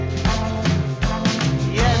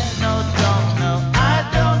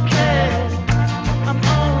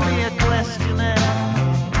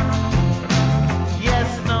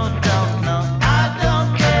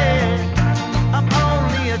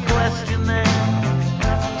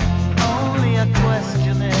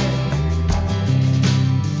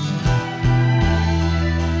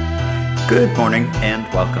Good morning and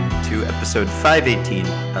welcome to episode 518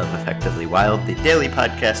 of Effectively Wild, the daily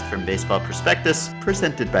podcast from Baseball Prospectus,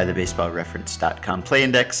 presented by the BaseballReference.com Play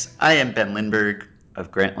Index. I am Ben Lindbergh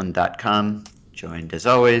of Grantland.com, joined as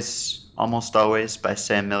always, almost always, by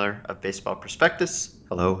Sam Miller of Baseball Prospectus.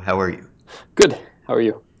 Hello, how are you? Good. How are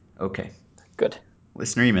you? Okay. Good.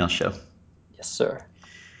 Listener email show. Yes, sir.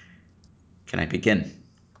 Can I begin?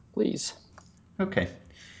 Please. Okay.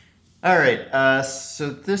 All right. So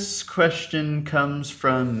this question comes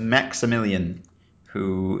from Maximilian,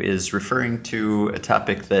 who is referring to a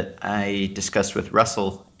topic that I discussed with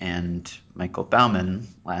Russell and Michael Bauman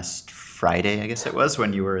last Friday, I guess it was,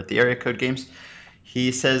 when you were at the Area Code Games.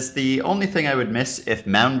 He says the only thing I would miss if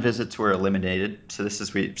mound visits were eliminated. So this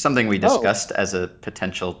is something we discussed as a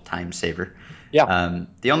potential time saver. Yeah.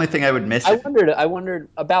 The only thing I would miss. I wondered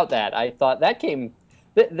about that. I thought that came.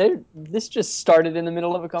 This just started in the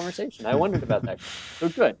middle of a conversation. I wondered about that. So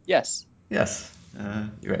good. Yes. Yes,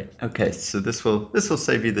 you're right. Okay, so this will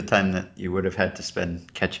save you the time that you would have had to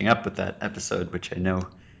spend catching up with that episode, which I know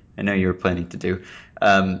you were planning to do.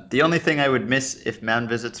 The only thing I would miss if mound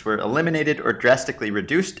visits were eliminated or drastically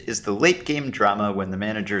reduced is the late game drama when the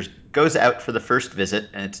manager goes out for the first visit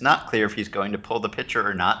and it's not clear if he's going to pull the pitcher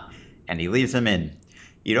or not, and he leaves him in.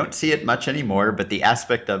 You don't see it much anymore, but the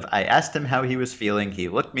aspect of I asked him how he was feeling, he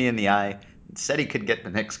looked me in the eye, said he could get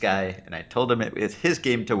the next guy, and I told him it was his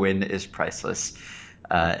game to win is priceless.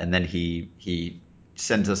 And then he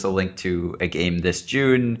sends us a link to a game this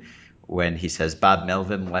June when he says Bob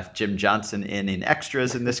Melvin left Jim Johnson in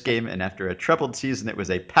extras in this game, and after a troubled season, it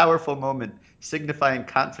was a powerful moment signifying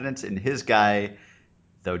confidence in his guy,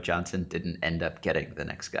 though Johnson didn't end up getting the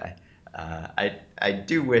next guy. I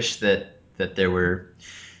do wish that there were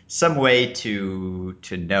some way to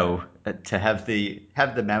know to have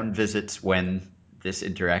the mound visits when this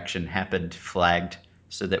interaction happened flagged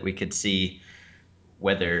so that we could see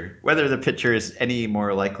whether the pitcher is any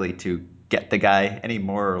more likely to get the guy, any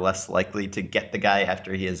more or less likely to get the guy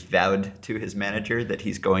after he has vowed to his manager that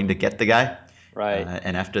he's going to get the guy. Right.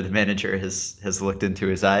 And after the manager has looked into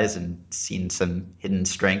his eyes and seen some hidden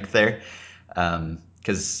strength there.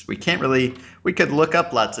 Because we could look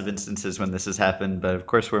up lots of instances when this has happened, but of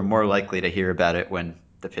course we're more likely to hear about it when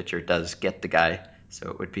the pitcher does get the guy. So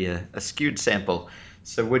it would be a skewed sample.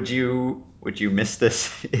 So would you miss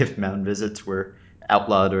this if mound visits were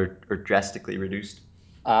outlawed or drastically reduced?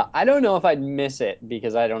 I don't know if I'd miss it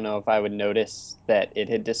because I don't know if I would notice that it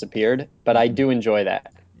had disappeared, but I Mm-hmm. do enjoy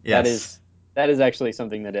that. That Yes. is that is actually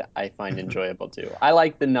something that I find enjoyable too. I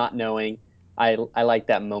like the not knowing. I like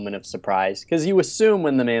that moment of surprise because you assume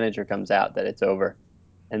when the manager comes out that it's over,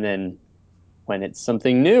 and then when it's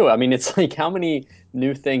something new, I mean, it's like how many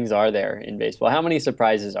new things are there in baseball? How many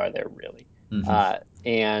surprises are there really? Mm-hmm. Uh,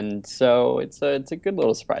 and so it's a good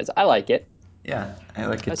little surprise. I like it. Yeah, I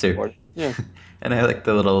like I it too. support it. Yeah. And I like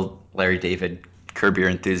the little Larry David Curb Your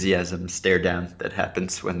Enthusiasm stare down that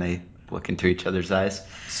happens when they look into each other's eyes.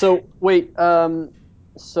 So wait,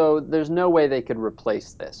 so there's no way they could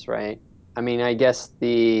replace this, right? I mean, I guess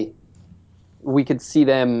the we could see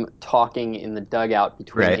them talking in the dugout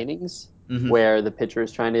between Right. innings Mm-hmm. where the pitcher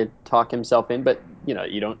is trying to talk himself in, but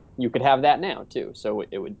you could have that now too. So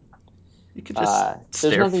it would You could just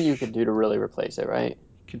there's stare. nothing you could do to really replace it, right?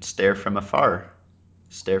 You could stare from afar,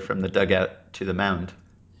 stare from the dugout to the mound,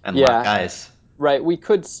 and lock Yeah, eyes. right. We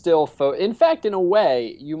could still in fact, in a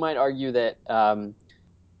way, you might argue that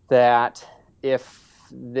that if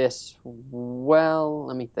this well,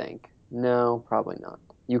 let me think. No, probably not.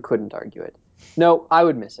 You couldn't argue it. No, I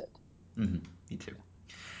would miss it. Mm-hmm. Me too.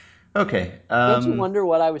 Okay. Don't you wonder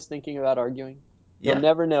what I was thinking about arguing? You'll Yeah.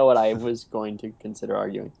 never know what I was going to consider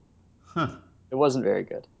arguing. Huh. It wasn't very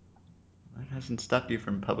good. That hasn't stopped you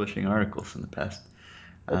from publishing articles in the past.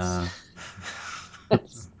 That's Uh,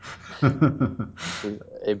 that's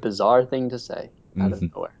a bizarre thing to say out of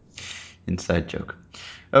mhm. nowhere. Inside joke.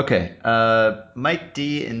 Okay. Mike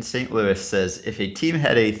D in St. Louis says if a team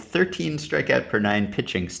had a 13 strikeout per nine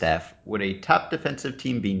pitching staff, would a top defensive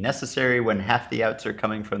team be necessary when half the outs are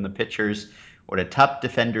coming from the pitchers? Would a top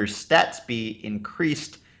defender's stats be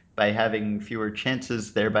increased by having fewer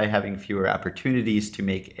chances, thereby having fewer opportunities to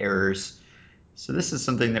make errors? So, this is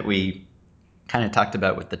something that we kind of talked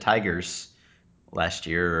about with the Tigers last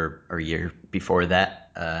year or year before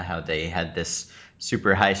that, how they had this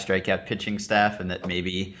super high strikeout pitching staff and that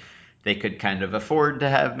maybe they could kind of afford to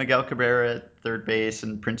have Miguel Cabrera at third base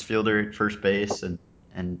and Prince Fielder at first base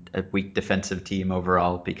and a weak defensive team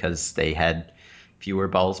overall because they had fewer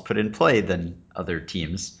balls put in play than other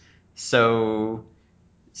teams. So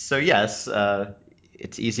yes,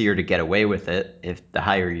 it's easier to get away with it if the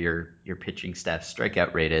higher your pitching staff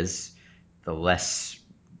strikeout rate is, the less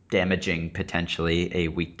damaging potentially a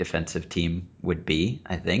weak defensive team would be,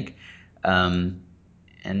 I think. Um,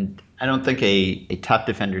 and I don't think a top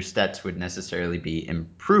defender's stats would necessarily be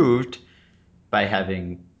improved by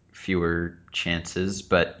having fewer chances,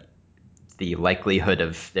 but the likelihood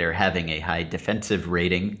of their having a high defensive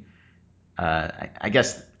rating, I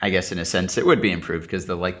guess in a sense it would be improved because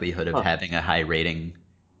the likelihood of Huh. having a high rating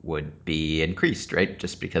would be increased, right?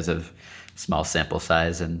 Just because of small sample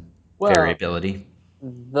size and Well, variability.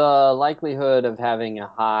 the likelihood of having a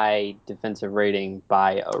high defensive rating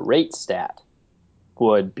by a rate stat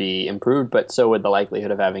would be improved, but so would the likelihood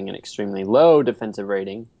of having an extremely low defensive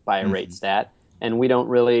rating by a rate Hmm. stat. And we don't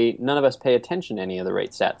really, none of us pay attention to any of the rate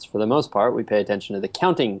stats. For the most part, we pay attention to the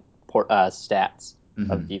counting stats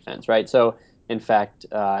of Hmm. defense, right? So, in fact,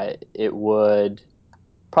 it would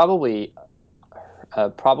probably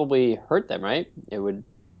probably hurt them, right? It would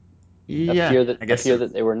Yeah, I guess appear so.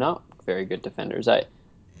 that they were not very good defenders.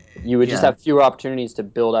 You would just Yeah, have fewer opportunities to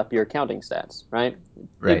build up your counting stats, right?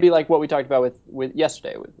 It'd be right. like what we talked about with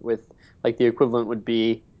yesterday, with like the equivalent would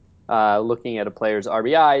be looking at a player's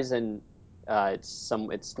RBIs, and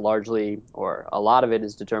it's largely or a lot of it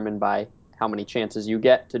is determined by how many chances you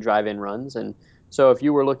get to drive in runs, and so if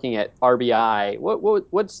you were looking at RBI,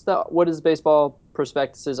 what is Baseball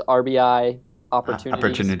Prospectus's RBI opportunities?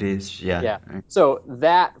 Opportunities, yeah. Yeah. Right. So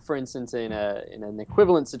that, for instance, in an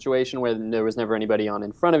equivalent situation where there was never anybody on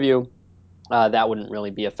in front of you, that wouldn't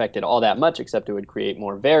really be affected all that much, except it would create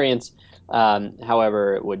more variance.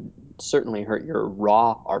 However, it would certainly hurt your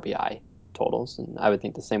raw RBI totals, and I would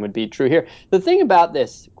think the same would be true here. The thing about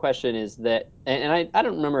this question is that, and I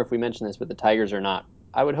don't remember if we mentioned this with the Tigers or not.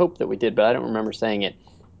 I would hope that we did, but I don't remember saying it.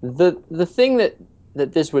 The thing that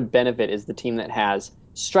this would benefit is the team that has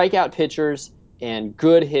strikeout pitchers and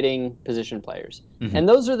good hitting position players. And Hmm.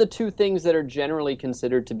 those are the two things that are generally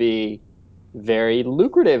considered to be very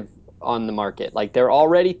lucrative on the market. Like they're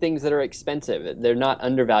already things that are expensive. They're not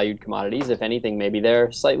undervalued commodities. If anything, maybe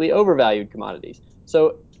they're slightly overvalued commodities.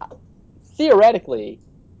 So theoretically,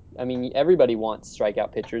 I mean, everybody wants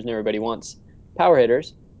strikeout pitchers and everybody wants power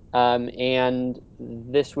hitters. And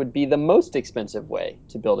this would be the most expensive way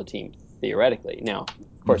to build a team, theoretically. Now,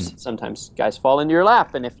 of course, Hmm. sometimes guys fall into your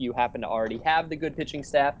lap. And if you happen to already have the good pitching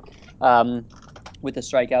staff um, with the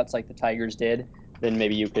strikeouts like the Tigers did, then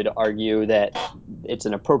maybe you could argue that it's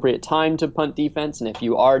an appropriate time to punt defense. And if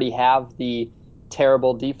you already have the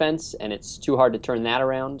terrible defense and it's too hard to turn that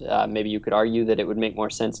around, maybe you could argue that it would make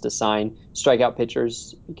more sense to sign strikeout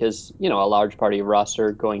pitchers because, a large part of your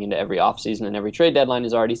roster going into every offseason and every trade deadline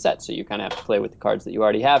is already set. So you kind of have to play with the cards that you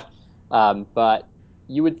already have. But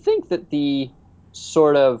you would think that the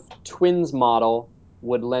sort of Twins model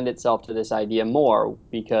would lend itself to this idea more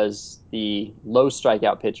because the low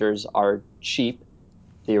strikeout pitchers are cheap,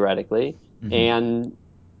 theoretically. Hmm. And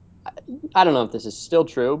I don't know if this is still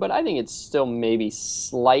true, but I think it's still maybe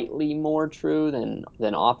slightly more true than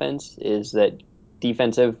offense is that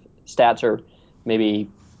defensive stats are maybe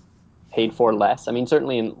paid for less. I mean,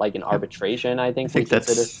 certainly in like in Yep. arbitration, I I think we think that's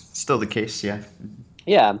consider. still the case, yeah.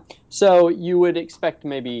 Yeah. So you would expect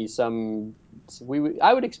maybe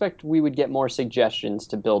I would expect we would get more suggestions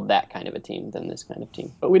to build that kind of a team than this kind of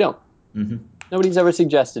team, but we don't. Hmm. Nobody's ever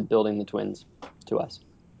suggested building the Twins to us.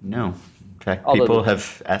 No. In fact, Although people the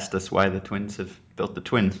have asked us why the Twins have built the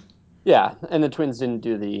Twins. Yeah, and the Twins didn't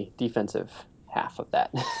do the defensive half of that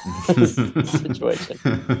situation.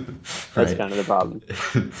 That's Right. kind of the problem.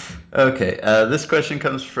 Okay, this question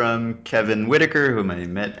comes from Kevin Whitaker, whom I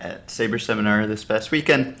met at Sabre Seminar this past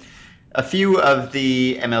weekend. A few of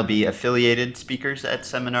the MLB affiliated speakers at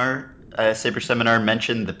Sabre Seminar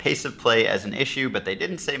mentioned the pace of play as an issue, but they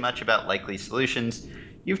didn't say much about likely solutions.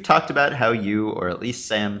 You've talked about how you, or at least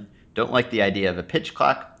Sam, don't like the idea of a pitch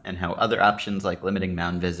clock, and how other options like limiting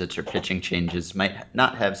mound visits or pitching changes might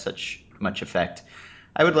not have such much effect.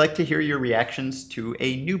 I would like to hear your reactions to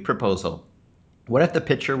a new proposal. What if the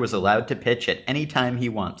pitcher was allowed to pitch at any time he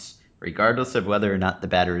wants, regardless of whether or not the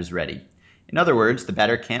batter is ready? In other words, the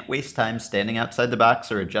batter can't waste time standing outside the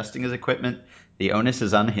box or adjusting his equipment. The onus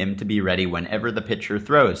is on him to be ready whenever the pitcher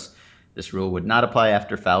throws. This rule would not apply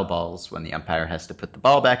after foul balls, when the umpire has to put the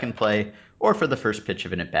ball back in play, or for the first pitch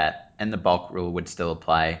of an at bat, and the balk rule would still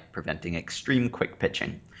apply, preventing extreme quick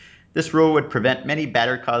pitching. This rule would prevent many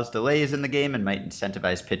batter-caused delays in the game and might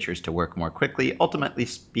incentivize pitchers to work more quickly, ultimately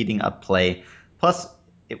speeding up play. Plus,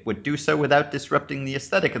 it would do so without disrupting the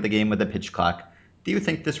aesthetic of the game with a pitch clock. Do you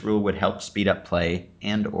think this rule would help speed up play,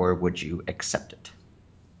 and or would you accept it?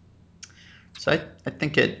 So I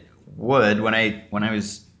think it would. When I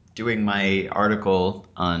was doing my article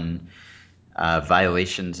on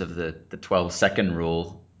violations of the 12-second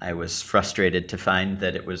rule, I was frustrated to find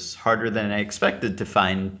that it was harder than I expected to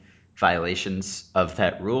find violations of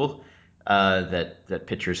that rule. That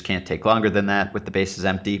pitchers can't take longer than that with the bases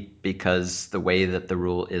empty, because the way that the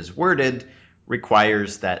rule is worded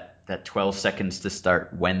requires that 12 seconds to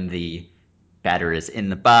start when the batter is in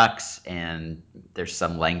the box, and there's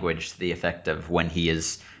some language to the effect of when he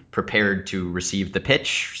is prepared to receive the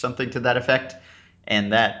pitch, something to that effect,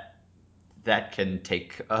 and that can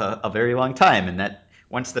take a very long time. And that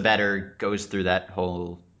once the batter goes through that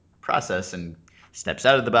whole process and steps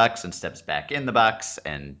out of the box and steps back in the box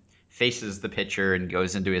and faces the pitcher and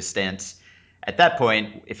goes into his stance, at that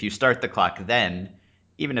point, if you start the clock then,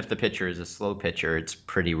 even if the pitcher is a slow pitcher, it's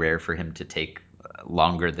pretty rare for him to take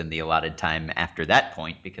longer than the allotted time after that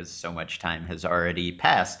point, because so much time has already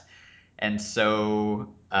passed. And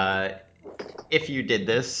so if you did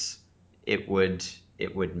this, it would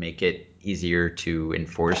it would make it easier to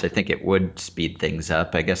enforce. I think it would speed things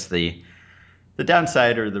up. I guess the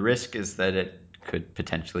downside or the risk is that it could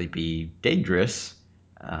potentially be dangerous,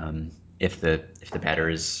 if the batter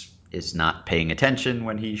is not paying attention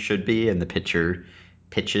when he should be, and the pitcher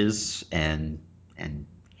pitches and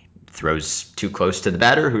throws too close to the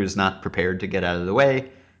batter who's not prepared to get out of the way.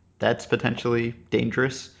 That's potentially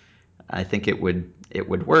dangerous. I think it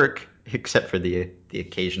would work, except for the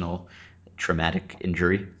occasional traumatic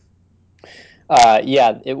injury.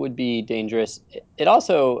 Yeah, it would be dangerous. It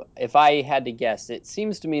also, if I had to guess, it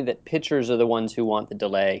seems to me that pitchers are the ones who want the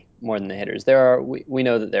delay more than the hitters. We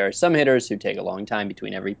know that there are some hitters who take a long time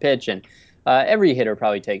between every pitch, and every hitter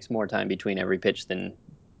probably takes more time between every pitch than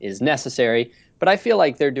is necessary. But I feel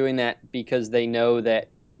like they're doing that because they know that,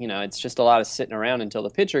 it's just a lot of sitting around until the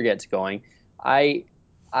pitcher gets going. I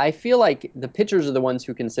I feel like the pitchers are the ones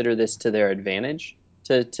who consider this to their advantage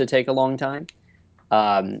to take a long time.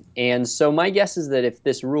 And so my guess is that if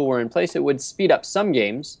this rule were in place, it would speed up some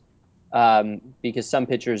games, because some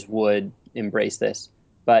pitchers would embrace this,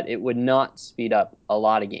 but it would not speed up a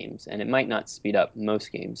lot of games, and it might not speed up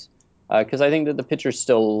most games, because I think that the pitchers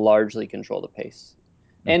still largely control the pace.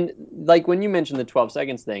 And like when you mentioned the 12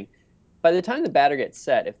 seconds thing, by the time the batter gets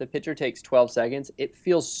set, if the pitcher takes 12 seconds, it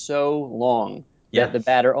feels so long that Yeah. the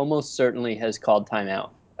batter almost certainly has called timeout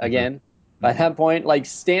Hmm. again. By Hmm. that point, like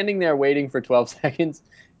standing there waiting for 12 seconds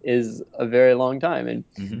is a very long time. And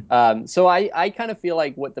Hmm. so I kind of feel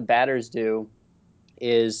like what the batters do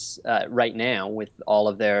is, right now, with all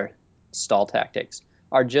of their stall tactics,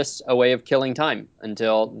 are just a way of killing time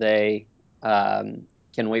until they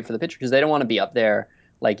can wait for the pitcher, because they don't want to be up there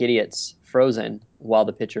like idiots frozen while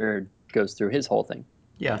the pitcher goes through his whole thing.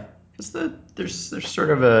 Yeah, because there's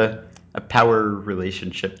sort of a power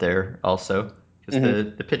relationship there also, because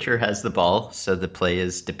Hmm. the pitcher has the ball, so the play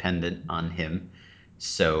is dependent on him.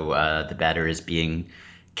 So the batter is being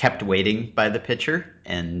kept waiting by the pitcher,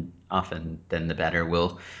 and often then the batter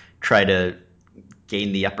will try to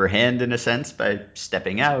gain the upper hand in a sense by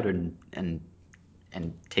stepping out and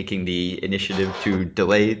taking the initiative to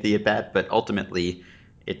delay the at bat. But ultimately,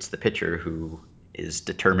 it's the pitcher who is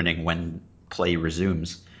determining when play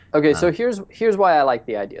resumes. Okay, Uh, so here's why I like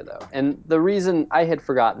the idea though, and the reason I had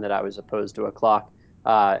forgotten that I was opposed to a clock,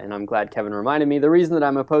 and I'm glad Kevin reminded me. The reason that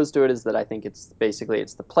I'm opposed to it is that I think it's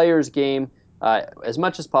the players' game. As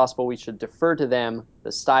much as possible, we should defer to them,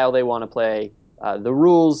 the style they want to play, the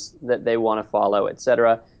rules that they want to follow,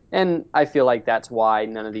 etc. And I feel like that's why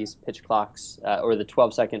none of these pitch clocks, or the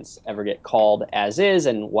 12 seconds, ever get called as is,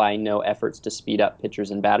 and why no efforts to speed up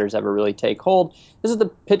pitchers and batters ever really take hold. This is the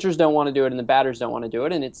pitchers don't want to do it and the batters don't want to do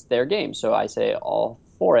it, and it's their game. So I say all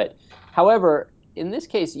for it. However, in this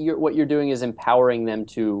case, what you're doing is empowering them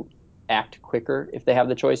to act quicker if they have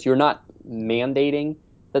the choice. You're not mandating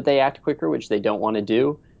that they act quicker, which they don't want to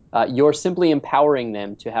do. You're simply empowering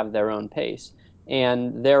them to have their own pace.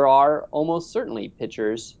 And there are almost certainly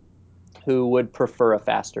pitchers who would prefer a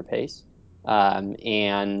faster pace.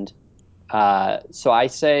 And So I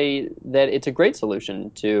say that it's a great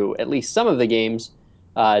solution to at least some of the games,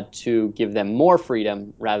 to give them more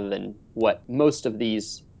freedom rather than what most of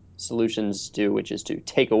these solutions do, which is to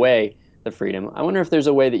take away the freedom. I wonder if there's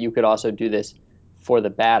a way that you could also do this for the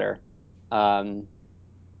batter. Um,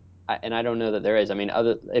 and I don't know that there is. I mean,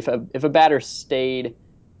 if a batter stayed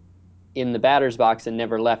in the batter's box and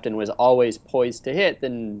never left and was always poised to hit,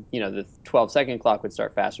 then the 12-second clock would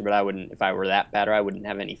start faster. But I wouldn't, if I were that batter, I wouldn't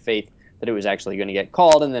have any faith that it was actually going to get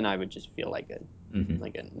called, and then I would just feel like a mhm,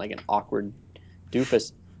 like an awkward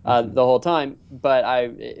doofus mhm. the whole time. But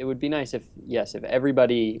it would be nice if, yes, if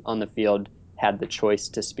everybody on the field had the choice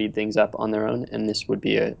to speed things up on their own, and this would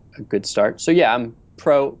be a good start. So yeah, I'm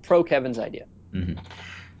pro Kevin's idea. Mhm.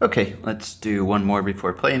 Okay, let's do one more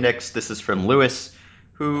before play index. This is from Lewis,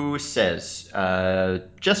 who says,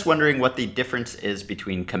 just wondering what the difference is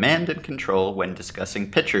between command and control when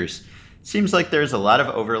discussing pitchers. Seems like there's a lot of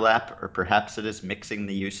overlap, or perhaps it is mixing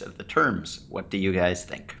the use of the terms. What do you guys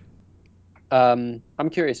think? I'm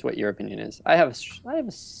curious what your opinion is.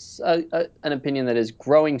 An opinion that is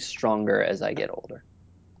growing stronger as I get older.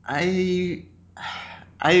 I,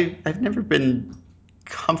 I've never been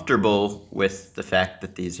comfortable with the fact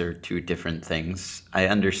that these are two different things. I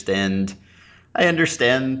understand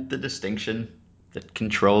the distinction that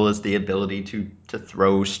control is the ability to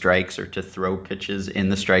throw strikes or to throw pitches in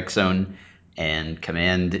the strike zone, and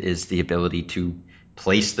command is the ability to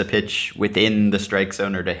place the pitch within the strike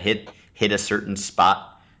zone or to hit a certain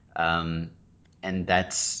spot. Um, and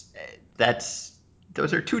that's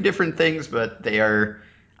those are two different things, but they are,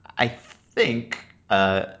 I think,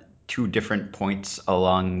 two different points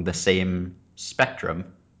along the same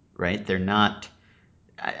spectrum, right? They're not.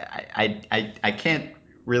 I can't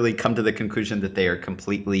really come to the conclusion that they are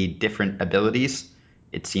completely different abilities.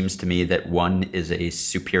 It seems to me that one is a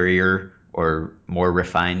superior or more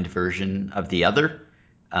refined version of the other.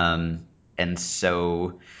 And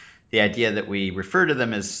so the idea that we refer to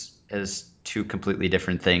them as two completely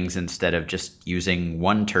different things instead of just using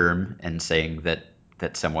one term and saying that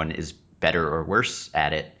someone is better or worse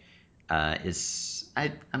at it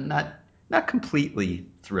I'm not completely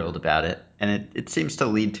thrilled about it, and it seems to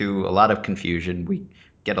lead to a lot of confusion. We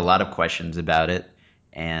get a lot of questions about it,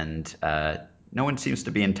 and no one seems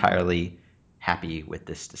to be entirely happy with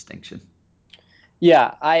this distinction.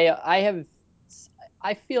 Yeah,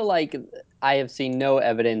 I feel like I have seen no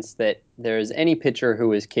evidence that there's any pitcher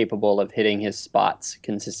who is capable of hitting his spots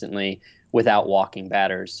consistently without walking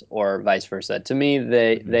batters or vice versa. To me,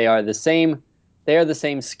 Mhm. they are the same. They are the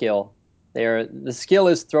same skill. The skill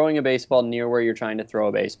is throwing a baseball near where you're trying to throw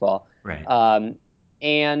a baseball. Right. Um,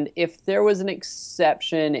 and if there was an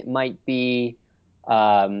exception, it might be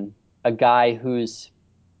a guy whose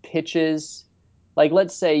pitches, like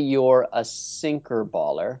let's say you're a sinker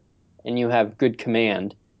baller and you have good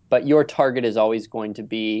command, but your target is always going to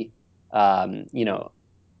be, um, you know,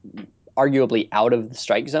 arguably out of the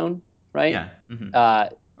strike zone, right? Yeah. Uh,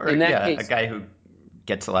 Or in that yeah, a case, guy who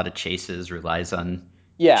gets a lot of chases, relies on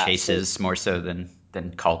yeah. chases more so than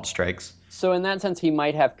called strikes. So in that sense, he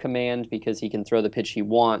might have command because he can throw the pitch he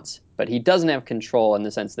wants, but he doesn't have control in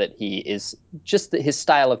the sense that he is just that his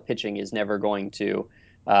style of pitching is never going to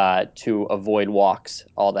avoid walks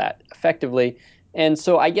all that effectively. And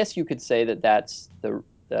so I guess you could say that that's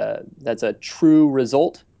a true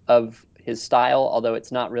result of his style, although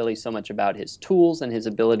it's not really so much about his tools and his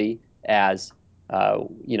ability as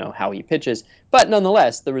how he pitches. But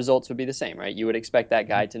nonetheless, the results would be the same, right? You would expect that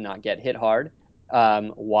guy to not get hit hard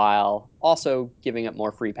while also giving up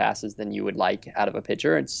more free passes than you would like out of a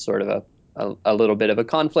pitcher. It's sort of a little bit of a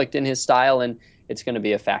conflict in his style, and it's going to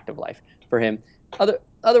be a fact of life for him.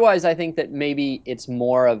 Otherwise, I think that maybe it's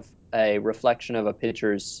more of a reflection of a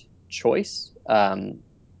pitcher's choice.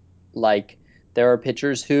 Like there are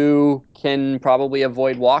pitchers who can probably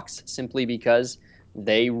avoid walks simply because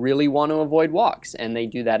they really want to avoid walks, and they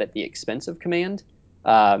do that at the expense of command.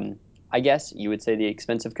 Um, I guess you would say the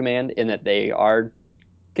expensive command in that they are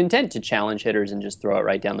content to challenge hitters and just throw it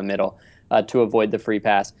right down the middle to avoid the free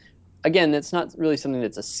pass. Again, that's not really something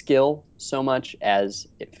that's a skill so much as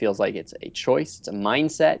it feels like it's a choice. It's a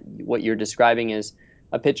mindset. What you're describing is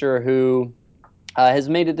a pitcher who has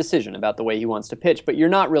made a decision about the way he wants to pitch, but you're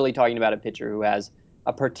not really talking about a pitcher who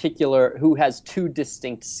has two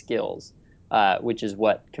distinct skills, which is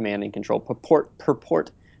what command and control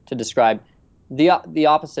purport to describe. The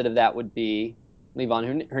opposite of that would be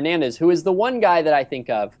Livan Hernandez, who is the one guy that I think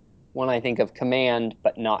of when I think of command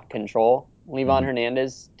but not control. Livan Mhm.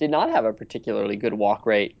 Hernandez did not have a particularly good walk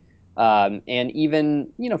rate, and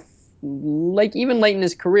even like even late in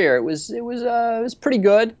his career, it was pretty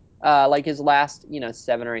good. Like his last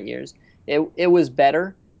 7 or 8 years, it was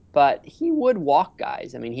better, but he would walk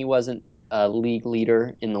guys. I mean, he wasn't a league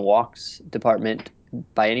leader in the walks department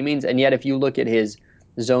by any means, and yet if you look at his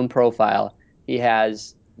zone profile, he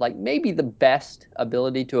has like maybe the best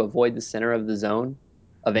ability to avoid the center of the zone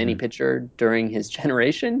of any Mhm. pitcher during his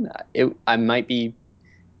generation. I might be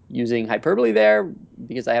using hyperbole there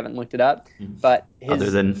because I haven't looked it up, Mhm. but Other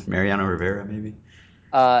his than Mariano Rivera, maybe.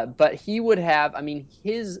 but he would have, I mean,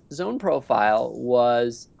 his zone profile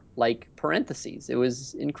was like parentheses. It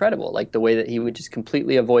was incredible, like the way that he would just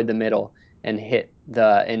completely avoid the middle and hit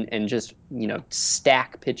and just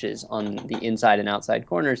stack pitches on the inside and outside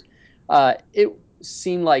corners. It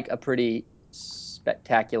seemed like a pretty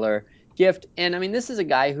spectacular gift. And I mean, this is a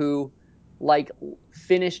guy who like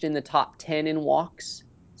finished in the top 10 in walks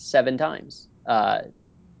 7 times.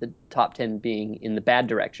 the top 10 being in the bad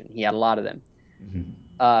direction. He had a lot of them.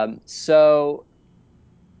 Hmm. So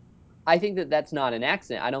I think that that's not an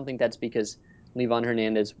accident. I don't think that's because Livan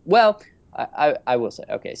Hernandez. Well, I will say,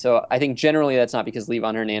 okay, so I think generally that's not because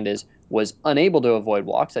Livan Hernandez was unable to avoid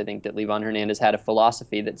walks. I think that Livan Hernandez had a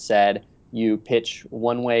philosophy that said you pitch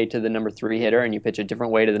one way to the number 3 hitter and you pitch a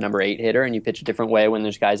different way to the number 8 hitter and you pitch a different way when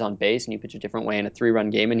there's guys on base and you pitch a different way in a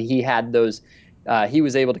 3-run game. And he had those, he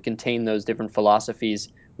was able to contain those different philosophies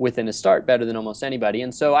within a start better than almost anybody.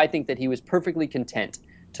 And so I think that he was perfectly content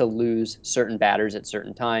to lose certain batters at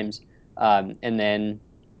certain times, and then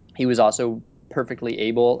he was also perfectly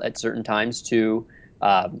able at certain times to,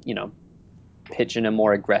 you know, pitch in a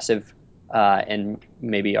more aggressive and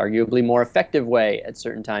maybe arguably more effective way at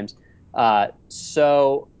certain times.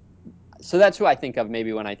 So that's who I think of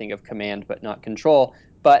maybe when I think of command, but not control.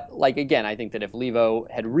 But like again, I think that if Levo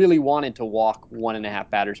had really wanted to walk 1.5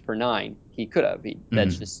 batters per 9, he could have.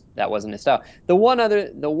 That's Hmm. just that wasn't his style. The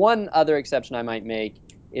one other exception I might make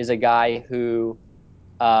is a guy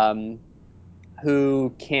um,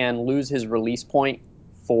 who can lose his release point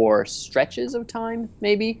for stretches of time,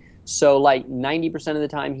 maybe. So, like 90% of the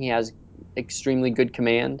time, he has extremely good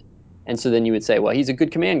command. And so then you would say, well, he's a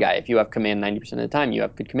good command guy. If you have command 90% of the time, you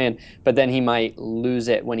have good command. But then he might lose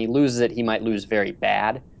it. When he loses it, he might lose very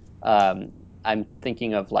bad. Um, I'm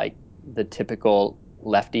thinking of like the typical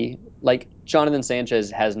lefty. Like Jonathan Sanchez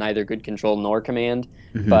has neither good control nor command,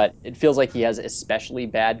 Hmm. but it feels like he has especially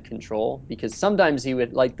bad control because sometimes he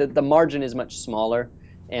would like the margin is much smaller,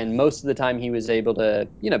 and most of the time he was able to,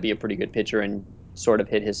 you know, be a pretty good pitcher and sort of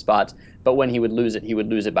hit his spots. But when he would lose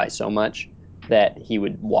it by so much that he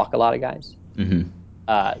would walk a lot of guys. Hmm.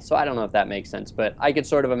 So I don't know if that makes sense, but I could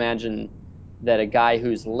sort of imagine that a guy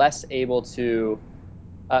who's less able to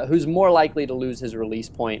who's more likely to lose his release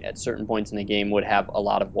point at certain points in the game would have a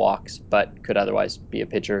lot of walks, but could otherwise be a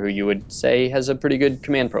pitcher who you would say has a pretty good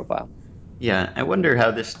command profile. Yeah, I wonder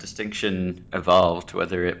how this distinction evolved,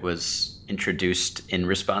 whether it was introduced in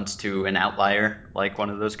response to an outlier like one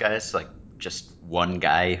of those guys, like just one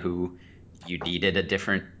guy who you needed a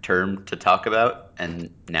different term to talk about, and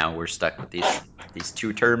now we're stuck with these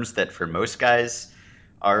two terms that for most guys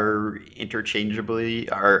are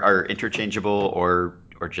interchangeable or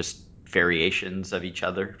just variations of each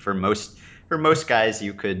other. For most guys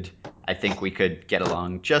you could I think we could get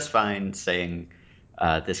along just fine saying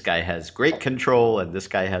this guy has great control, and this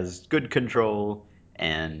guy has good control,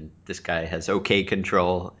 and this guy has okay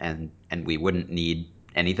control, and we wouldn't need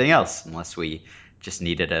anything else unless we just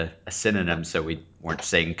needed a synonym so we weren't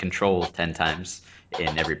saying control 10 times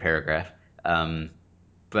in every paragraph.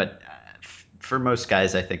 But for most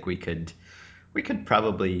guys, I think we could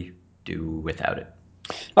probably do without it.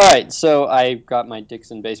 All right, so I got my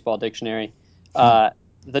Dixon Baseball Dictionary. Hmm. Uh,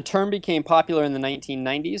 the term became popular in the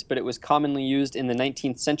 1990s, but it was commonly used in the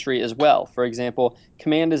 19th century as well. For example,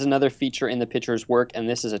 command is another feature in the pitcher's work, and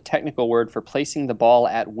this is a technical word for placing the ball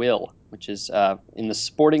at will, which is in the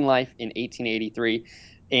Sporting Life in 1883.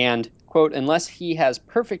 And, quote, unless he has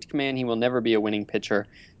perfect command, he will never be a winning pitcher.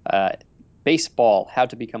 Uh, Baseball, How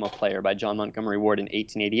to Become a Player by John Montgomery Ward in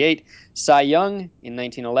 1888. Cy Young in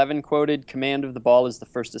 1911 quoted, "Command of the ball is the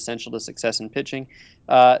first essential to success in pitching."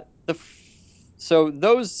 Uh, so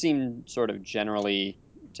those seem sort of generally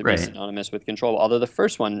to be Right. synonymous with control, although the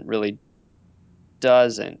first one really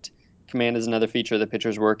doesn't. Command is another feature of the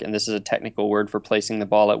pitcher's work, and this is a technical word for placing the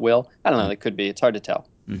ball at will. I don't know. It could be. It's hard to tell.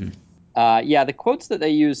 Mm-hmm. Yeah, the quotes that they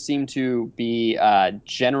use seem to be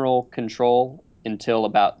general control until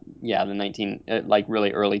about the 19 like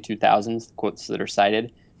really early 2000s. The quotes that are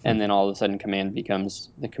cited, and then all of a sudden, command becomes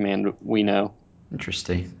the command we know.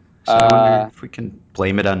 Interesting. So I wonder Uh, if we can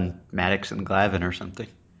blame it on Maddox and Glavine or something.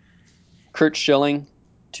 Kurt Schilling,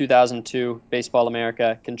 2002, Baseball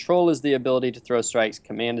America. Control is the ability to throw strikes.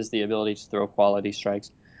 Command is the ability to throw quality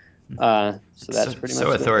strikes. So It's that's so, pretty so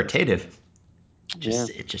much the authoritative. yeah.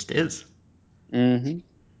 It just is. Mm-hmm.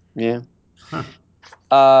 Yeah. Huh.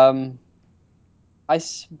 Um,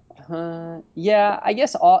 yeah. I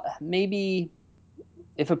guess maybe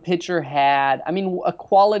if a pitcher had, I mean, a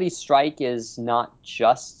quality strike is not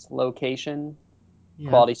just location. Yeah.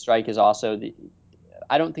 Quality strike is also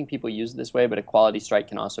I don't think people use it this way, but a quality strike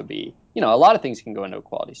can also be, a lot of things can go into a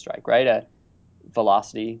quality strike, right? A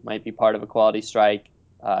velocity might be part of a quality strike.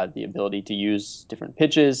 The ability to use different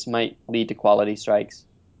pitches might lead to quality strikes,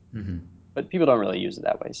 Hmm. but people don't really use it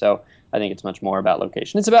that way. So I think it's much more about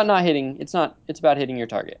location. It's about not hitting. It's about hitting your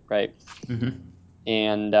target, right? Hmm.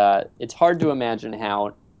 And it's hard to imagine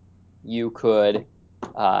how you could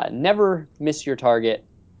never miss your target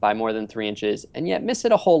by more than 3 inches and yet miss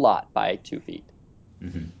it a whole lot by 2 feet.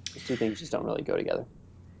 Hmm. Those two things just don't really go together.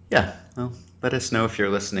 Yeah, well, let us know if you're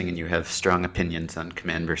listening and you have strong opinions on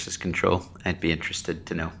Command versus Control. I'd be interested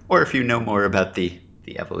to know. Or if you know more about the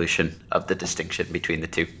evolution of the distinction between the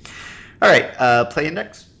two. All right, play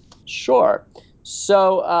index. Sure.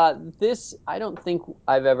 So this, I don't think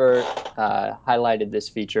I've ever highlighted this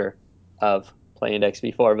feature of Play Index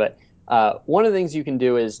before, but one of the things you can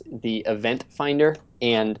do is the event finder.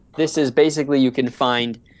 And this is basically you can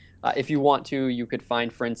find, if you want to, you could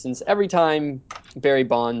find, for instance, every time Barry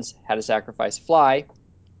Bonds had a sacrifice fly,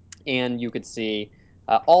 and you could see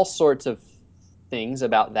all sorts of things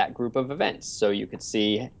about that group of events. So you could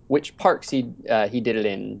see which parks he did it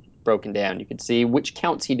in broken down. You could see which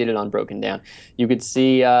counts he did it on broken down. You could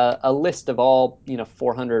see a list of all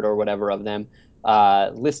 400 or whatever of them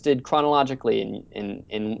listed chronologically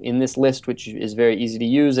in this list, which is very easy to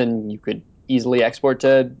use, and you could easily export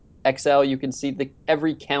to Excel. You can see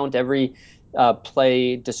every count, every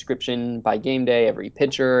play description by game day, every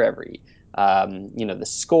pitcher, every the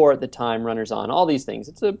score at the time, runners on, all these things.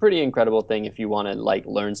 It's a pretty incredible thing if you want to like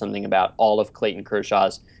learn something about all of Clayton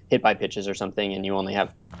Kershaw's hit by pitches or something, and you only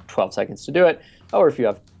have 12 seconds to do it, or if you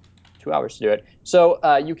have 2 hours to do it. So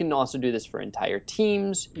you can also do this for entire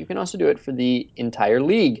teams. You can also do it for the entire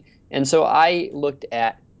league. And so I looked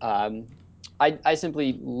at, I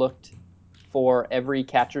simply looked for every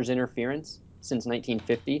catcher's interference since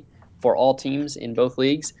 1950 for all teams in both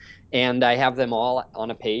leagues, and I have them all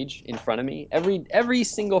on a page in front of me. Every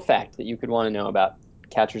single fact that you could want to know about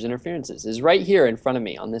catcher's interferences is right here in front of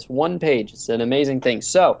me on this one page. It's an amazing thing.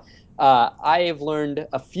 So I have learned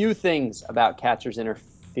a few things about catcher's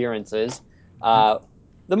interferences. Uh,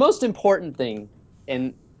 the most important thing,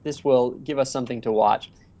 and this will give us something to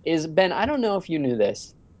watch, is Ben. I don't know if you knew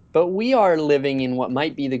this, but we are living in what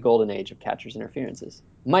might be the golden age of catcher's interferences.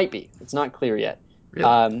 Might be. It's not clear yet. Really?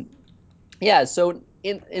 Um, yeah, so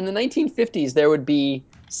in the 1950s, there would be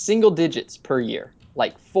single digits per year,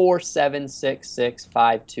 like 4, 7, 6, 6,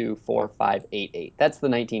 5, 2, 4, 5, 8, 8. That's the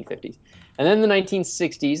 1950s. And then in the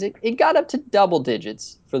 1960s, it got up to double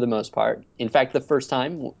digits for the most part. In fact, the first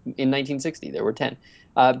time in 1960, there were 10.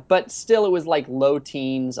 But still, it was like low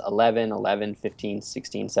teens, 11, 11, 15,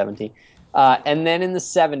 16, 17. And then in the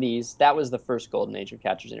 70s, that was the first golden age of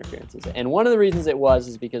catcher's interferences. And one of the reasons it was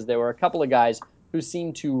is because there were a couple of guys who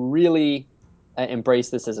seemed to really embrace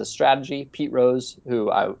this as a strategy. Pete Rose, who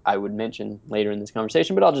I would mention later in this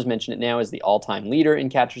conversation, but I'll just mention it now, is the all-time leader in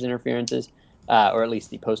catcher's interferences, or at least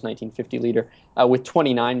the post-1950 leader, with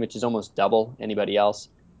 29, which is almost double anybody else.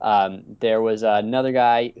 There was another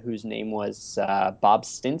guy whose name was Bob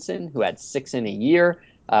Stinson, who had 6 in a year,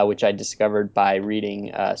 which I discovered by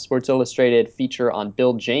reading Sports Illustrated feature on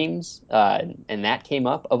Bill James, and that came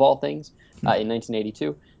up, of all things, in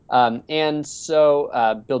 1982. And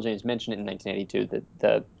so Bill James mentioned it in 1982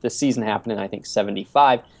 that the season happened in, I think,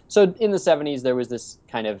 75. So in the 70s, there was this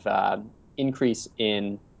kind of increase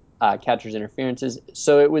in catcher's interferences.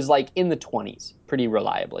 So it was like in the 20s pretty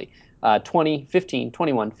reliably. 20, 15,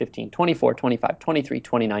 21, 15, 24, 25, 23,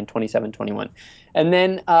 29, 27, 21. And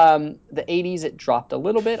then the 80s, it dropped a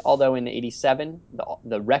little bit, although in 87,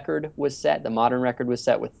 the record was set, the modern record was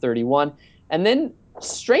set with 31. And then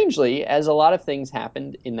strangely, as a lot of things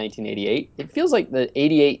happened in 1988, it feels like the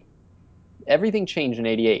 88, everything changed in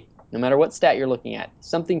 88. No matter what stat you're looking at,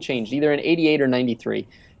 something changed, either in 88 or 93,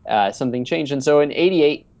 something changed. And so in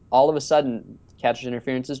 88, all of a sudden, catcher's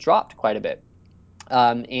interferences dropped quite a bit.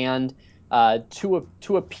 And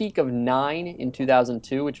to a peak of 9 in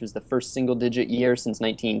 2002, which was the first single digit year since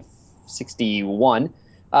 1961.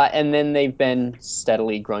 And then they've been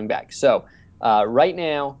steadily growing back. So right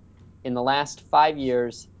now, in the last 5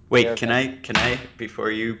 years, there Wait, have been, can I, before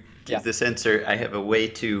you yeah. give this answer, I have a way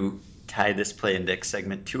to tie this play index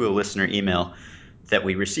segment to a listener email that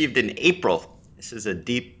we received in April. This is a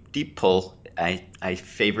deep pull. I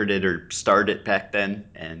favorited or starred it back then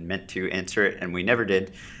and meant to answer it, and we never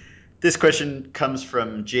did. This question comes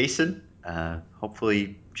from Jason.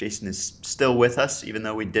 Hopefully, Jason is still with us, even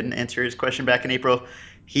though we didn't answer his question back in April.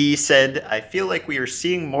 He said, I feel like we are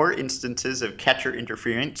seeing more instances of catcher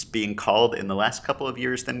interference being called in the last couple of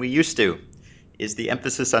years than we used to. Is the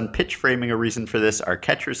emphasis on pitch framing a reason for this? Are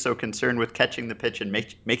catchers so concerned with catching the pitch and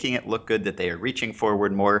making it look good that they are reaching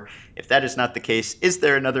forward more? If that is not the case, is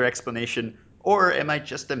there another explanation? Or am I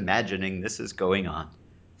just imagining this is going on?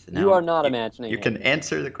 So You are now not you imagining it. can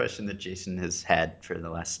answer the question that Jason has had for the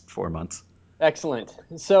last 4 months. Excellent.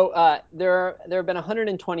 So there have been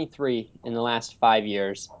 123 in the last 5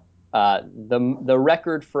 years. The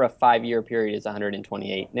record for a 5 year period is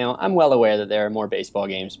 128. Now I'm well aware that there are more baseball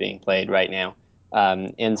games being played right now,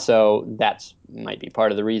 and so that's might be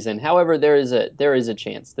part of the reason. However, there is a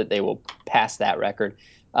chance that they will pass that record.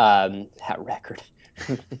 That record.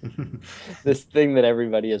 This thing that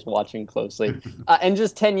everybody is watching closely. And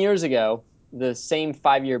just 10 years ago, the same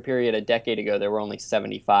 5 year period a decade ago, there were only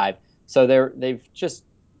 75. So they've just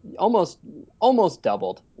almost almost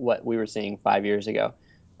doubled what we were seeing 5 years ago,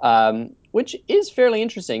 which is fairly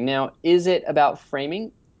interesting. Now, is it about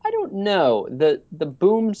framing? I don't know. The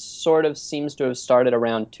boom sort of seems to have started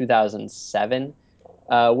around 2007,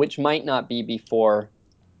 which might not be before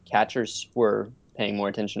catchers were paying more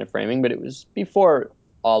attention to framing, but it was before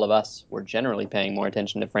all of us were generally paying more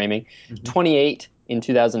attention to framing. Mhm. 28 in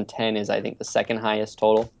 2010 is, I think, the second highest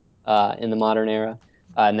total in the modern era.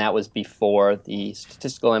 And that was before the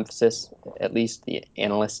statistical emphasis, at least the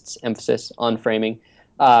analysts' emphasis on framing.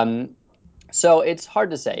 Um, so it's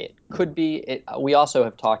hard to say. It could be. We also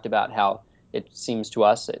have talked about how it seems to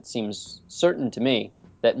us, it seems certain to me,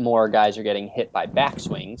 that more guys are getting hit by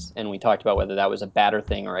backswings, and we talked about whether that was a batter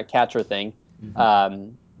thing or a catcher thing. Mhm.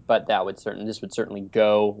 Um, but this would certainly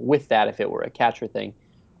go with that if it were a catcher thing.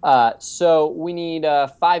 So we need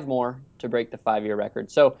five more to break the 5 year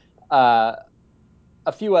record. So uh,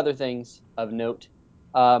 a few other things of note.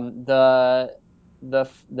 Um, the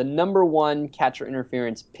the number one catcher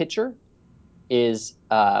interference pitcher is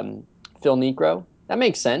Phil Necro. That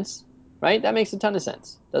makes sense, right? That makes a ton of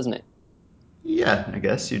sense, doesn't it? Yeah, I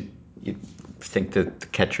guess you'd think that the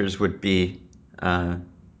catchers would be uh,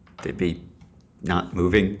 they'd be not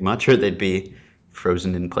moving much, or they'd be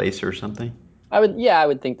frozen in place or something. I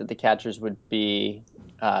would think that the catchers would be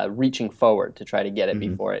reaching forward to try to get it Hmm.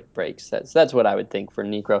 before it breaks. That's what I would think for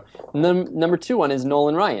Necro. Number two one is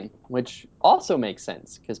Nolan Ryan, which also makes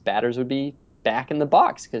sense because batters would be back in the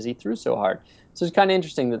box because he threw so hard. So it's kind of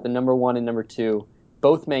interesting that the number one and number two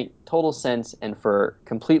both make total sense and for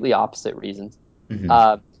completely opposite reasons. Hmm.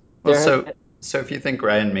 Uh, Well, there has so if you think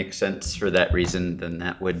Ryan makes sense for that reason, then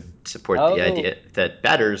that would support the oh idea that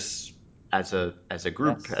batters, as a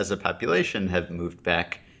group, yes, as a population, have moved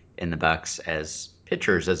back in the box, as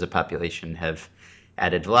pitchers, as a population, have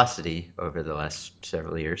added velocity over the last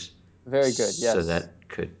several years. very good. So Yes, that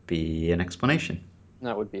could be an explanation.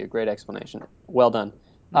 that would be a great explanation. Well done.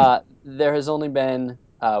 Hmm. There has only been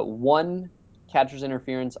one catcher's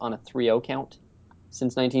interference on a 3-0 count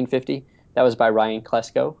since 1950. That was by Ryan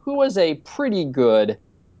Klesko, who was a pretty good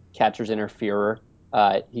catcher's interferer.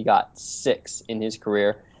 He got six in his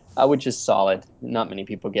career, which is solid. Not many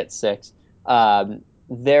people get six.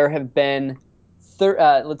 There have been,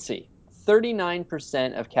 let's see,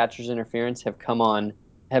 39% of catcher's interference have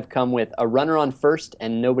come with a runner on first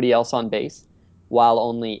and nobody else on base, while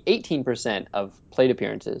only 18% of plate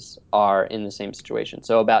appearances are in the same situation.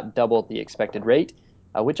 So about double the expected rate,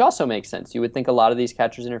 which also makes sense. You would think a lot of these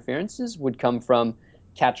catcher's interferences would come from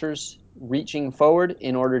catchers reaching forward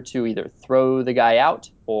in order to either throw the guy out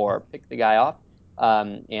or pick the guy off.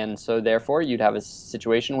 And so, therefore, you'd have a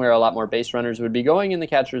situation where a lot more base runners would be going and the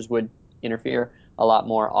catchers would interfere a lot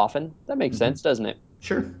more often. That makes Hmm. sense, doesn't it?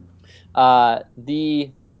 Sure.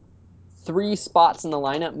 The three spots in the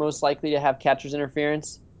lineup most likely to have catcher's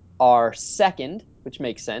interference are second, which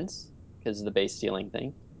makes sense because of the base stealing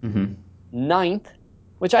thing, Hmm. ninth,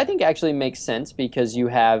 which I think actually makes sense because you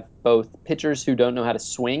have both pitchers who don't know how to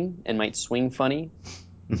swing and might swing funny,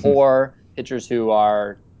 Hmm. or pitchers who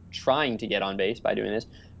are trying to get on base by doing this,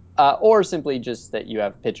 or simply just that you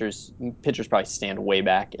have pitchers probably stand way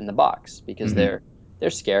back in the box because Hmm. they're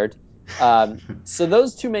scared. So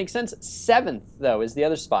those two make sense. Seventh though is the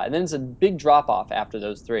other spot, and then it's a big drop off after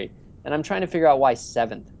those three, and I'm trying to figure out why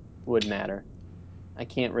seventh would matter. I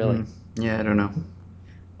can't really. Yeah, I don't know.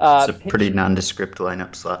 It's a pretty Pinch nondescript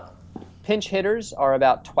lineup slot. pinch hitters are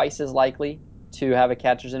about twice as likely to have a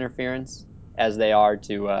catcher's interference as they are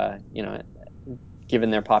to given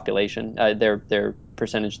their population, their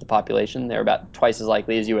percentage of the population, they're about twice as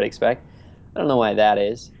likely as you would expect. I don't know why that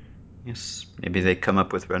is. Yes, maybe they come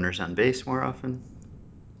up with runners on base more often.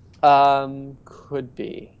 Could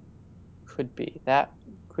be, could be that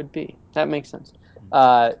could be that makes sense.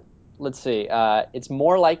 Uh, let's see. It's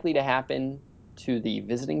more likely to happen to the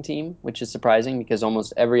visiting team, which is surprising because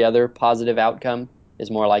almost every other positive outcome is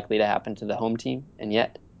more likely to happen to the home team, and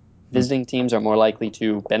yet Hmm. visiting teams are more likely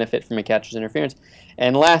to benefit from a catcher's interference.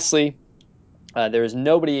 And lastly, there is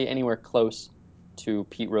nobody anywhere close to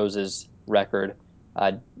Pete Rose's record.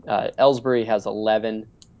 Uh, Ellsbury has 11.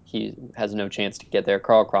 He has no chance to get there.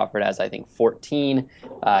 Carl Crawford has, I think, 14.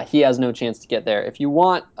 He has no chance to get there. If you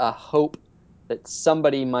want a hope that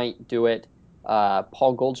somebody might do it,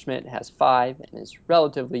 Paul Goldschmidt has 5 and is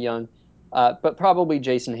relatively young, but probably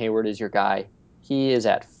Jason Hayward is your guy. He is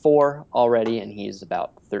at 4 already, and he's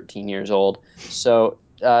about 13 years old. So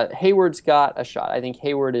Hayward's got a shot. I think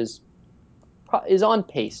Hayward is is on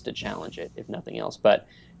pace to challenge it, if nothing else. But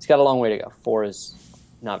he's got a long way to go. 4 is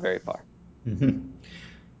not very far. Mm-hmm.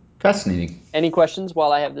 Fascinating. Any questions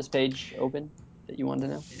while I have this page open that you want to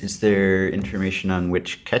know? Is there information on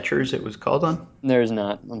which catchers it was called on? There's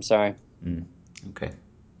not. I'm sorry. Okay.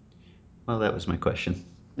 Well, that was my question.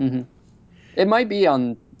 Mm-hmm. It might be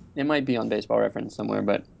on. It might be on Baseball Reference somewhere,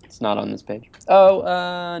 but it's not on this page. Oh,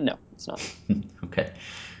 no, it's not. Okay.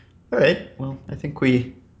 All right. Well, I think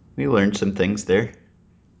we learned some things there.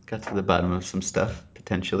 Got to the bottom of some stuff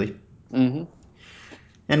potentially. Mm-hmm.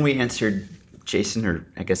 And we answered Jason, or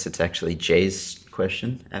I guess it's actually Jay's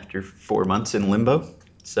question after 4 months in limbo.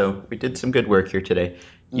 So we did some good work here today.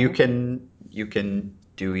 You can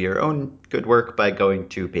do your own good work by going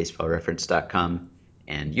to baseballreference.com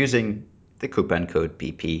and using the coupon code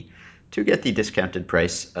BP to get the discounted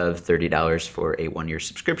price of $30 for a 1-year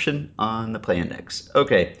subscription on the Play Index.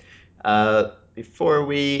 Okay, before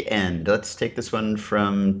we end, let's take this one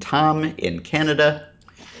from Tom in Canada.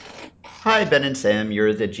 Hi, Ben and Sam.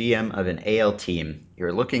 You're the GM of an AL team.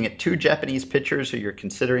 You're looking at 2 Japanese pitchers who you're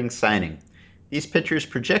considering signing. These pitchers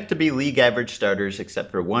project to be league average starters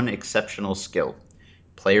except for one exceptional skill.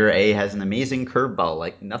 Player A has an amazing curveball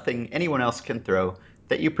like nothing anyone else can throw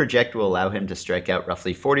that you project will allow him to strike out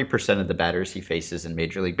roughly 40% of the batters he faces in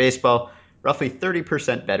Major League Baseball, roughly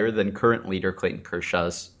 30% better than current leader Clayton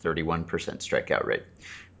Kershaw's 31% strikeout rate.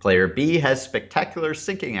 Player B has spectacular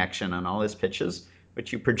sinking action on all his pitches,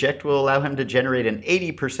 which you project will allow him to generate an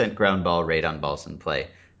 80% ground ball rate on balls in play.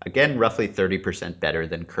 Again, roughly 30% better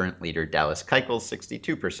than current leader Dallas Keuchel's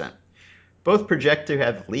 62%. Both project to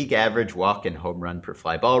have league average walk and home run per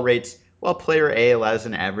fly ball rates, while player A allows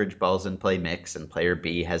an average balls in play mix and player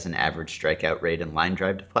B has an average strikeout rate and line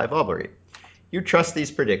drive to fly ball rate. You trust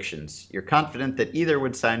these predictions. You're confident that either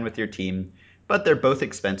would sign with your team, but they're both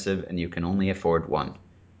expensive and you can only afford one.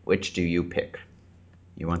 Which do you pick?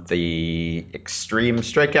 You want the extreme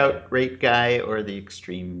strikeout rate guy or the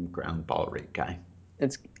extreme ground ball rate guy?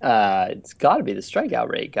 It's got to be the strikeout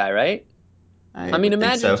rate guy, right? I I mean, would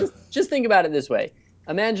think imagine so. just think about it this way.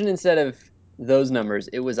 Imagine instead of those numbers,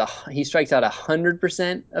 it was he strikes out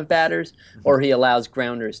 100% of batters, or he allows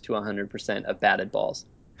grounders to 100% of batted balls.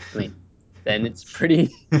 I mean, then it's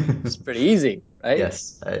pretty easy, right?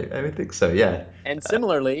 Yes, I would think so, yeah. And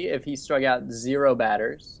similarly, if he struck out 0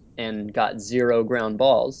 batters and got 0 ground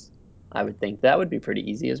balls, I would think that would be pretty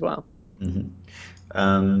easy as well.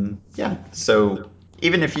 Yeah, so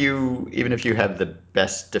even if you have the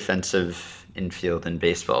best defensive infield in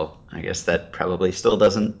baseball, I guess that probably still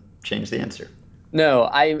doesn't change the answer. No,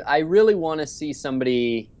 I really want to see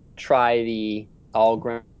somebody try the all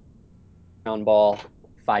ground ball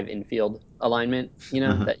 5 infield alignment.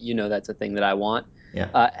 Uh-huh. That's a thing that I want.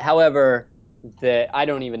 Yeah. However, that I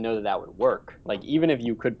don't even know that that would work. Like even if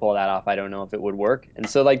you could pull that off, I don't know if it would work. And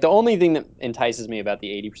so like the only thing that entices me about the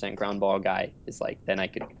 80% ground ball guy is like then I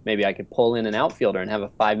could pull in an outfielder and have a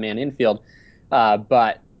 5-man infield.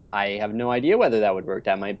 But I have no idea whether that would work.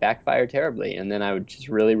 That might backfire terribly, and then I would just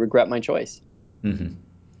really regret my choice. hmm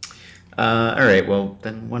all right, well,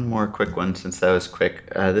 then one more quick one since that was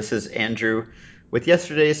quick. This is Andrew. With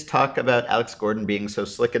yesterday's talk about Alex Gordon being so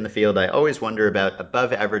slick in the field, I always wonder about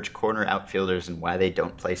above average corner outfielders and why they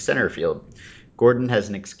don't play center field. Gordon has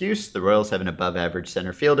an excuse. The Royals have an above average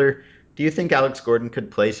center fielder. Do you think Alex Gordon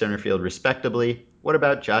could play center field respectably? What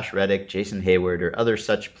about Josh Reddick, Jason Hayward, or other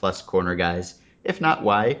such plus corner guys? If not,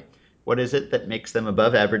 why? What is it that makes them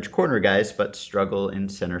above average corner guys but struggle in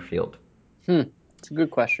center field? Hmm, it's a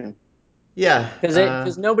good question. Yeah, Because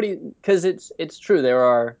it's true there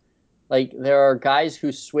are guys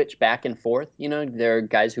who switch back and forth. There are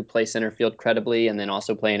guys who play center field credibly and then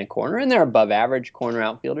also play in a corner, and they're above average corner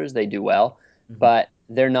outfielders. They do well, mhm, but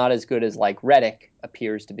they're not as good as like Reddick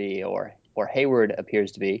appears to be, or Hayward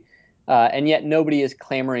appears to be. And yet nobody is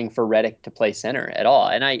clamoring for Reddick to play center at all.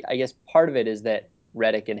 And I guess part of it is that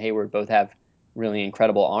Reddick and Hayward both have really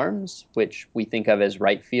incredible arms, which we think of as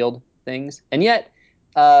right field things,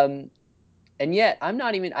 um, and yet I'm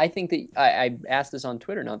not even I think that I asked this on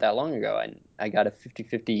Twitter not that long ago, and I got a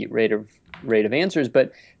 50-50 rate of answers.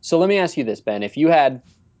 But so let me ask you this, Ben. If you had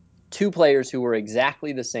 2 players who were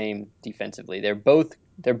exactly the same defensively, they're both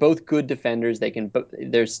good defenders.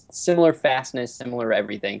 There's similar fastness, similar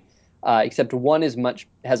everything, except one has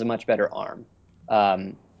a much better arm.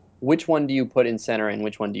 um, which one do you put in center and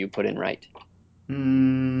which one do you put in right?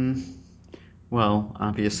 mm, well,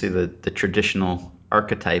 obviously the traditional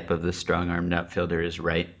archetype of the strong-armed outfielder is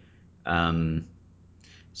right. Um,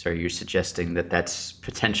 so are you suggesting that that's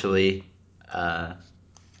potentially uh,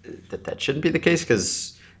 that shouldn't be the case?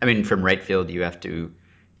 Because I mean, from right field, you have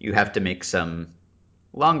to make some.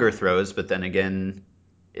 longer throws, but then again,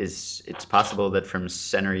 it's possible that from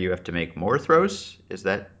center you have to make more throws? Is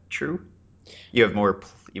that true? You have more,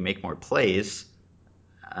 you make more plays.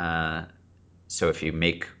 Uh, so if you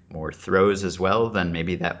make more throws as well, then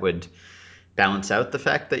maybe that would balance out the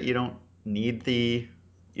fact that you don't need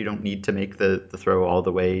to make the throw all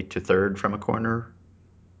the way to third from a corner.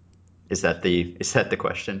 Is that the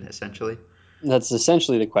question essentially? That's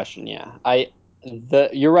essentially the question. Yeah,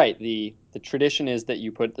 you're right. The tradition is that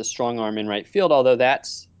you put the strong arm in right field, although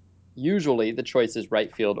that's usually the choice is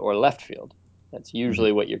right field or left field. That's Hmm.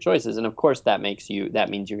 usually what your choice is, and of course that means you're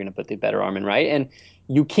going to put the better arm in right, and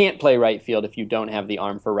you can't play right field if you don't have the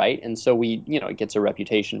arm for right, and so it gets a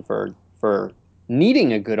reputation for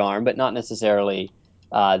needing a good arm, but not necessarily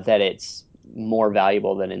that it's more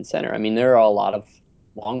valuable than in center. I mean, there are a lot of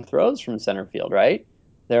long throws from center field, right?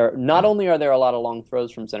 There not Yeah. only are there a lot of long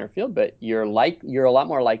throws from center field, but you're a lot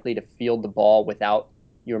more likely to field the ball without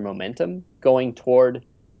your momentum going toward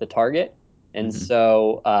the target. And Hmm.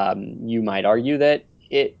 so you might argue that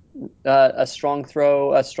a strong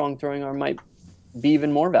throwing arm might be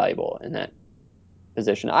even more valuable in that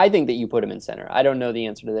position. I think that you put him in center. I don't know the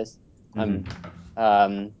answer to this. I'm Hmm.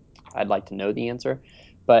 um, I'd like to know the answer,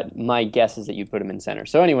 but my guess is that you put him in center.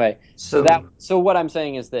 So anyway, So, so what I'm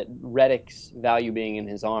saying is that Reddick's value being in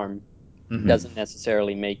his arm mhm. doesn't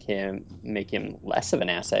necessarily make him less of an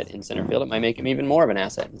asset in center field. It might make him even more of an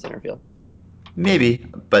asset in center field. Maybe,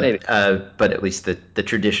 Maybe. but at least the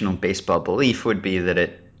traditional baseball belief would be that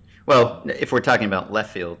it. Well, if we're talking about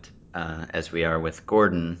left field, as we are with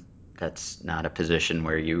Gordon, that's not a position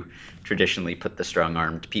where you traditionally put the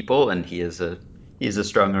strong-armed people, and he's a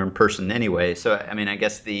strong-armed person anyway. So I mean, I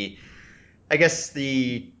guess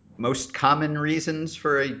the most common reasons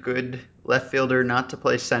for a good left fielder not to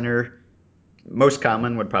play center, most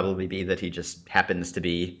common would probably be that he just happens to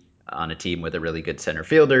be on a team with a really good center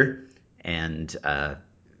fielder, and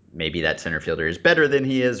maybe that center fielder is better than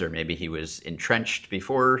he is, or maybe he was entrenched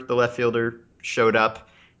before the left fielder showed up.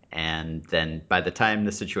 And then by the time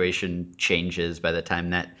the situation changes, by the time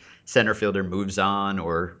that center fielder moves on,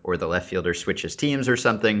 or the left fielder switches teams or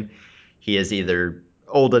something, he is either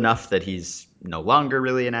old enough that he's no longer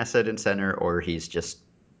really an asset in center, or he's just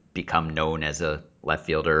become known as a left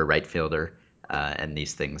fielder or right fielder, and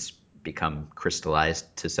these things become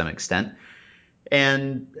crystallized to some extent.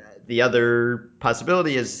 And the other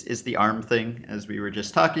possibility is the arm thing, as we were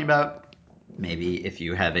just talking about. Maybe if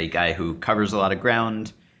you have a guy who covers a lot of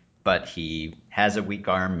ground, but he has a weak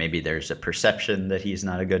arm, maybe there's a perception that he's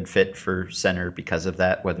not a good fit for center because of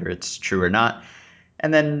that, whether it's true or not.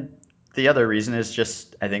 And then the other reason is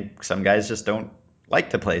just I think some guys just don't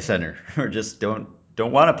like to play center or just don't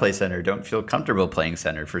want to play center, don't feel comfortable playing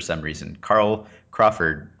center for some reason. Carl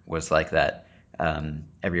Crawford was like that.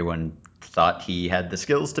 Everyone thought he had the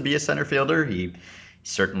skills to be a center fielder. He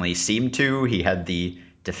certainly seemed to. He had the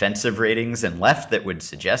defensive ratings and left that would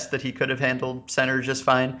suggest that he could have handled center just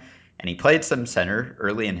fine. And he played some center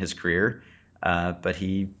early in his career, but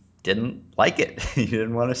he didn't like it. He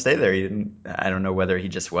didn't want to stay there. He didn't. I don't know whether he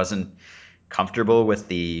just wasn't comfortable with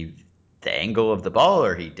the angle of the ball,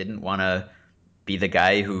 or he didn't want to be the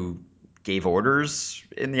guy who gave orders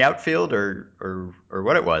in the outfield, or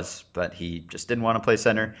what it was. But he just didn't want to play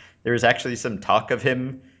center. There was actually some talk of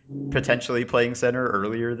him potentially playing center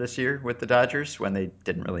earlier this year with the Dodgers when they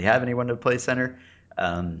didn't really have anyone to play center,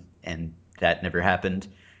 and that never happened.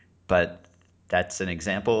 But that's an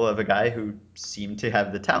example of a guy who seemed to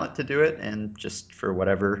have the talent to do it, and just for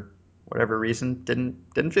whatever reason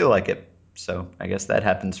didn't feel like it. So I guess that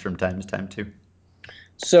happens from time to time too.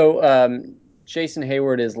 So Jason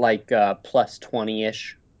Hayward is like plus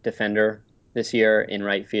 20-ish defender this year in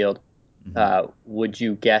right field. Hmm. Would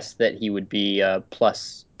you guess that he would be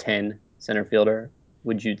plus 10 center fielder?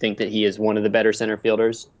 Would you think that he is one of the better center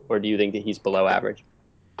fielders, or do you think that he's below average?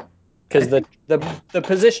 I Because think. the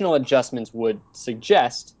positional adjustments would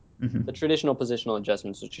suggest the Hmm. traditional positional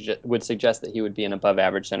adjustments would suggest that he would be an above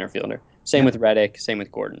average center fielder. Same Yeah. with Reddick, same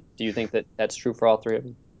with Gordon. Do you think that that's true for all three of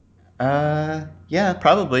them? Yeah,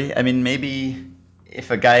 probably. I mean, maybe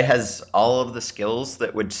if a guy has all of the skills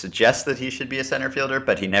that would suggest that he should be a center fielder,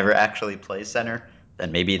 but he never actually plays center,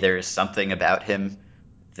 then maybe there is something about him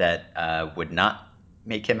that would not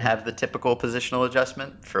make him have the typical positional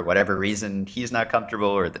adjustment. For whatever reason, he's not comfortable,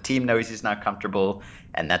 or the team knows he's not comfortable,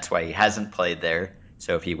 and that's why he hasn't played there.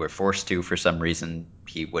 So if he were forced to for some reason,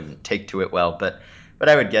 he wouldn't take to it well. But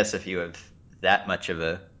I would guess if you have that much of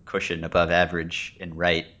a cushion above average in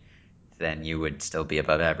right, then you would still be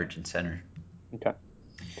above average in center. Okay.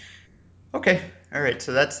 Okay. All right.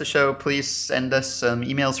 So that's the show. Please send us some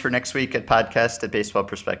emails for next week at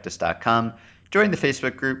podcast@baseballprospectus.com. Join the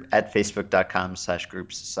Facebook group at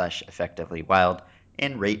facebook.com/groups/effectivelywild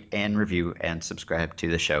and rate and review and subscribe to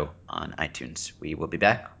the show on iTunes. We will be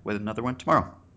back with another one tomorrow.